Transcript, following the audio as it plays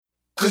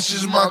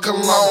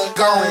Kushismycologne,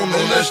 gone on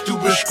that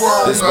stupid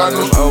scroll. This one of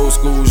them old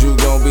schools you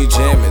gon' be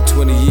jamming.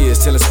 20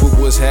 years telling Spook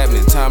what's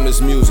happening. Timeless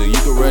music, you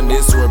can run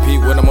this or repeat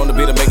when I'm on the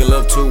beat. I'm making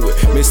love to it.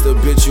 Mr.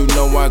 Bitch, you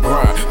know I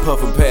grind.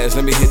 Puff and pass,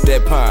 let me hit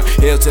that pine.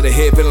 Hell to the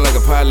head, feeling like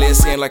a pilot,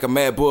 skin like a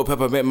mad bull.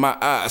 Peppermint in my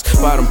eyes.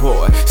 Bottom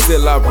boy,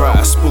 still I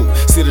rise. Spook,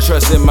 see the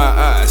trust in my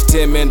eyes.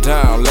 10 men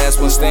down, last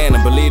one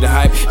standing. Believe the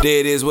hype,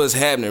 dead is what's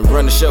happening.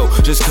 Run the show,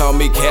 just call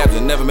me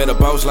captain. Never met a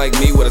boss like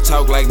me with a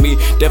talk like me.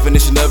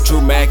 Definition of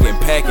true mackin',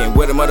 packing.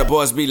 Where the mother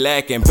boys be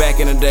lacking. Back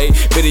in the day,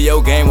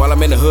 video game while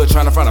I'm in the hood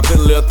trying to find a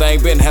little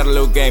thing. Been had a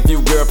little game,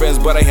 few girlfriends,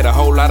 but I hit a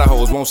whole lot of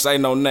hoes. Won't say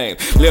no name.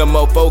 Little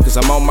more focus,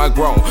 I'm on my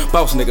grown.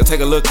 Boss nigga, take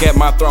a look at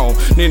my throne.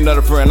 Need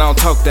another friend, I don't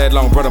talk that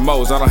long. Brother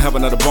Mose, I don't have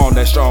another bone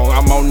that strong.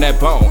 I'm on that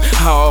bone.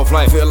 How off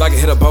life, feel like I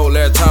hit a bowl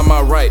every time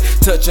I write.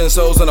 Touching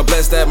souls and I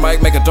bless that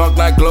mic. Make a dark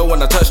night glow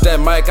when I touch that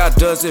mic. I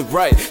does it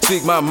right.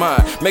 Speak my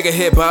mind. Make a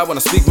head bob when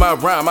I speak my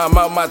rhyme. I'm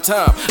out my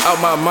time,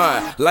 out my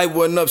mind. Light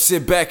one up,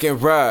 sit back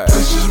and ride.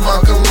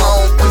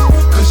 Kushismycologne,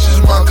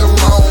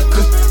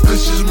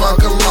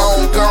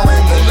 Kushismycologne, gone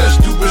on that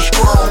stupid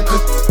scroll.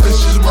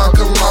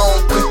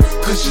 Kushismycologne,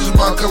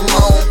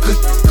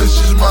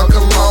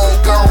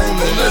 Kushismycologne, gone on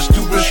that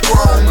stupid